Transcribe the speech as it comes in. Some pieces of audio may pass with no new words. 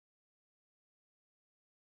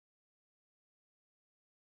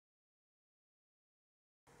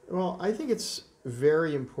Well, I think it's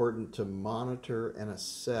very important to monitor and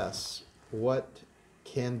assess what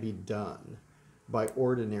can be done by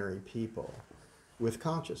ordinary people with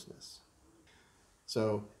consciousness.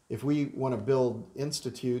 So if we want to build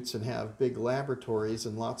institutes and have big laboratories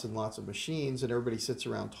and lots of machines and everybody sits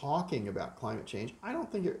around talking about climate change, I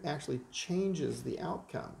don't think it actually changes the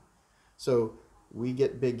outcome. So we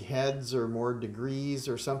get big heads or more degrees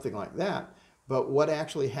or something like that, but what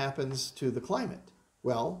actually happens to the climate?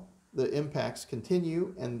 Well, the impacts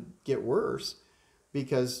continue and get worse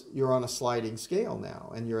because you're on a sliding scale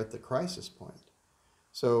now and you're at the crisis point.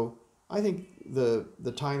 So I think the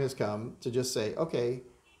time has come to just say, okay,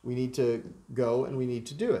 we need to go and we need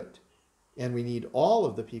to do it. And we need all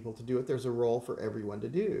of the people to do it. There's a role for everyone to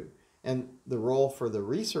do. And the role for the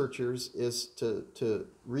researchers is to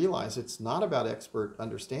realize it's not about expert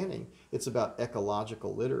understanding, it's about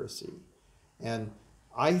ecological literacy. And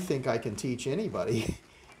I think I can teach anybody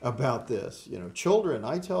about this. You know, children,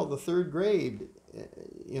 I tell the third grade,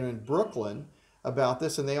 in Brooklyn about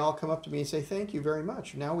this, and they all come up to me and say, thank you very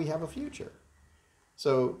much. Now we have a future.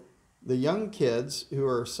 So the young kids who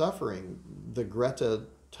are suffering, the Greta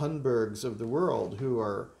Thunbergs of the world, who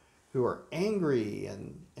are angry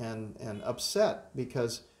and upset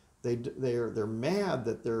because they're mad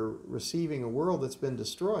that they're receiving a world that's been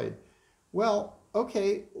destroyed. Well,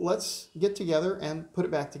 okay, let's get together and put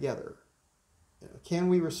it back together. Can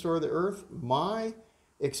we restore the earth? My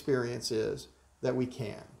experience is that we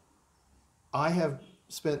can. I have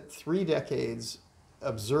spent 3 decades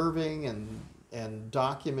observing and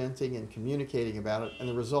documenting and communicating about it, and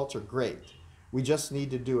the results are great. We just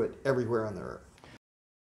need to do it everywhere on the earth.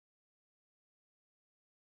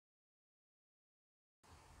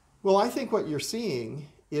 Well, I think what you're seeing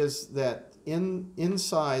is that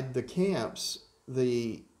inside the camps,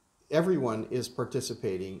 everyone is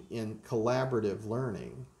participating in collaborative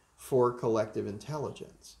learning for collective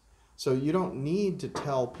intelligence. So you don't need to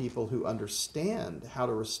tell people who understand how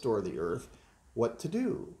to restore the earth what to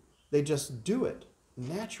do. They just do it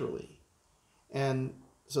naturally. And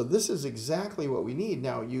so this is exactly what we need.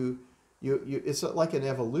 Now, it's like an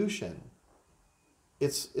evolution.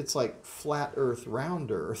 It's like flat earth,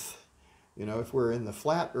 round earth. You know, if we're in the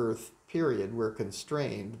flat earth period, we're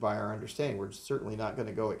constrained by our understanding. We're certainly not going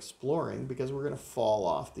to go exploring because we're going to fall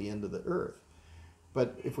off the end of the earth.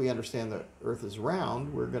 But if we understand the earth is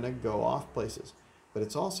round, we're going to go off places. But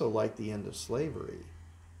it's also like the end of slavery.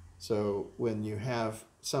 So when you have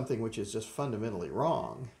something which is just fundamentally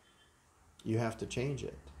wrong, you have to change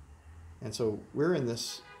it. And so we're in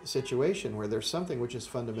this situation where there's something which is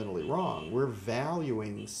fundamentally wrong. We're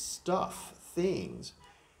valuing stuff, things,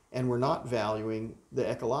 and we're not valuing the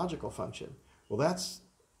ecological function. Well, that's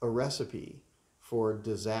a recipe for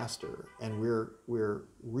disaster, and we're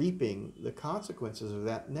reaping the consequences of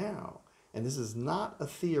that now. And this is not a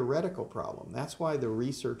theoretical problem. That's why the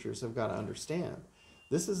researchers have got to understand.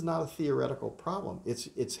 This is not a theoretical problem.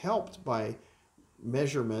 It's helped by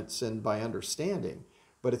measurements and by understanding,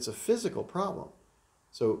 but it's a physical problem.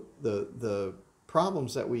 So the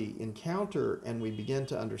problems that we encounter and we begin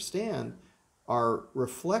to understand are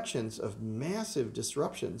reflections of massive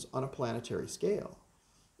disruptions on a planetary scale.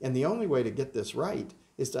 And the only way to get this right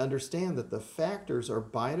is to understand that the factors are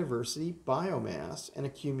biodiversity, biomass, and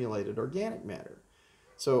accumulated organic matter.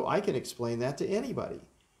 So I can explain that to anybody.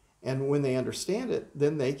 And when they understand it,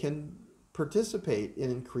 then they can participate in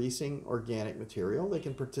increasing organic material, they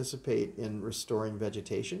can participate in restoring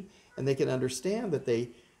vegetation, and they can understand that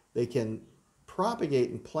they can propagate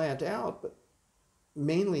and plant out, but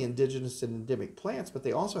mainly indigenous and endemic plants, but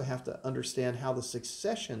they also have to understand how the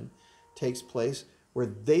succession takes place where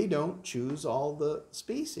they don't choose all the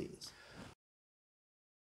species.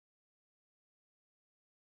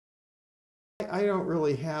 I don't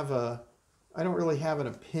really have an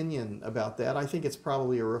opinion about that. I think it's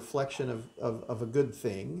probably a reflection of a good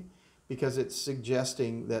thing because it's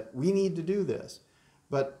suggesting that we need to do this.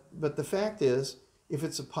 But the fact is, if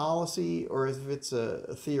it's a policy or if it's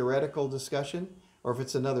a theoretical discussion or if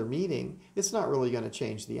it's another meeting, it's not really going to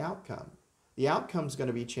change the outcome. The outcome is going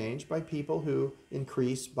to be changed by people who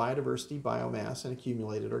increase biodiversity, biomass, and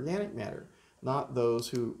accumulated organic matter, not those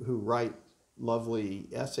who write lovely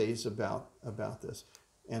essays about this.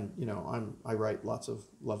 And I write lots of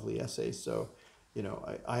lovely essays, so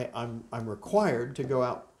I'm required to go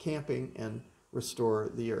out camping and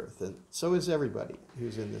restore the earth, and so is everybody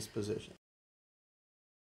who's in this position.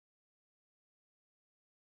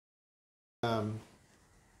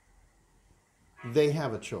 They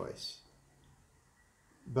have a choice,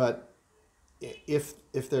 but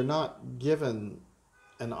if they're not given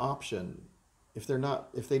an option, if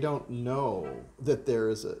they don't know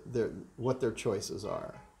that what their choices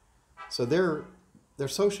are. So they're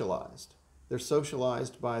socialized. They're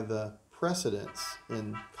socialized by the precedents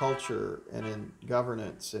in culture and in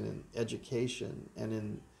governance and in education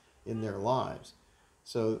and in their lives.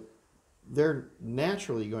 So they're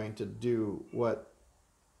naturally going to do what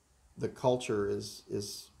the culture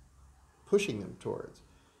is pushing them towards.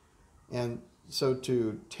 And so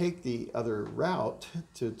to take the other route,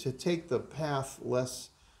 to take the path less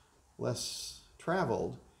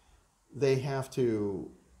traveled, they have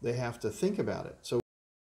to think about it. So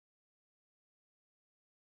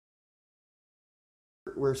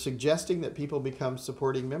we're suggesting that people become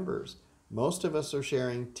supporting members. Most of us are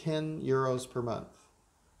sharing 10 euros per month.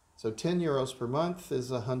 So 10 euros per month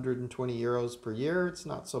is 120 euros per year. It's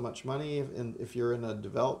not so much money if you're in a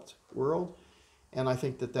developed world. And I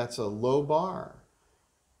think that that's a low bar.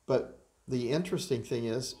 But the interesting thing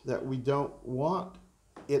is that we don't want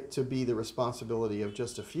it to be the responsibility of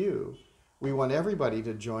just a few. We want everybody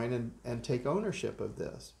to join and take ownership of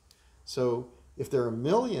this. So if there are 1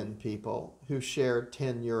 million people who share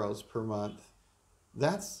 10 euros per month,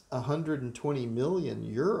 that's 120 million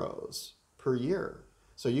euros per year.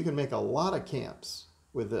 So you can make a lot of camps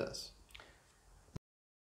with this.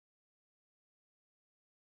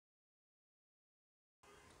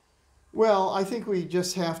 Well, I think we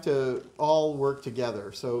just have to all work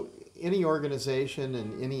together. So any organization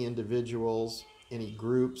and any individuals, any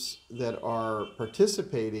groups that are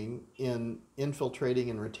participating in infiltrating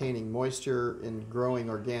and retaining moisture in growing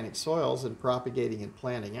organic soils and propagating and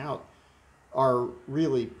planting out are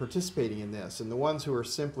really participating in this. And the ones who are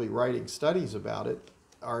simply writing studies about it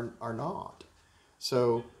are not.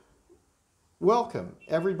 So welcome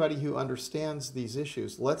everybody who understands these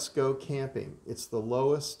issues. Let's go camping. It's the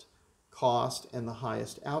lowest cost and the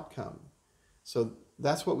highest outcome. So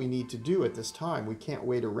that's what we need to do at this time. We can't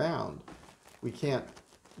wait around. We can't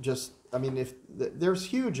just, I mean, there's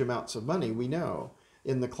huge amounts of money, we know,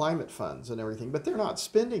 in the climate funds and everything, but they're not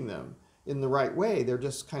spending them in the right way. They're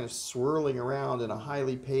just kind of swirling around in a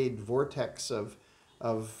highly paid vortex of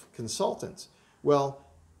consultants. Well,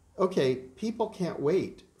 okay, people can't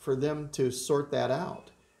wait for them to sort that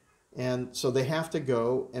out. And so they have to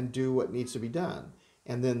go and do what needs to be done.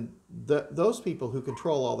 And then those people who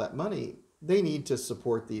control all that money, they need to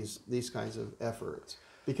support these kinds of efforts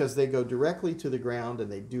because they go directly to the ground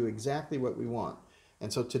and they do exactly what we want.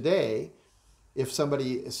 And so today, if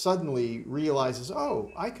somebody suddenly realizes,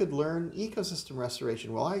 oh, I could learn ecosystem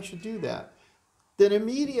restoration, well, I should do that, then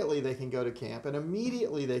immediately they can go to camp and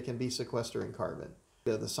immediately they can be sequestering carbon.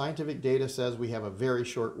 The scientific data says we have a very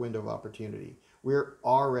short window of opportunity. We're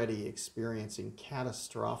already experiencing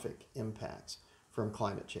catastrophic impacts from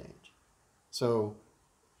climate change. So,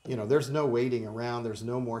 you know, there's no waiting around, there's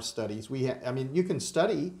no more studies. I mean, you can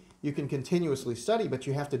study, you can continuously study, but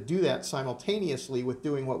you have to do that simultaneously with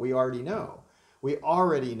doing what we already know. We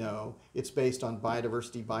already know it's based on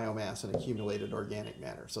biodiversity, biomass, and accumulated organic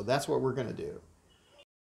matter. So that's what we're going to do.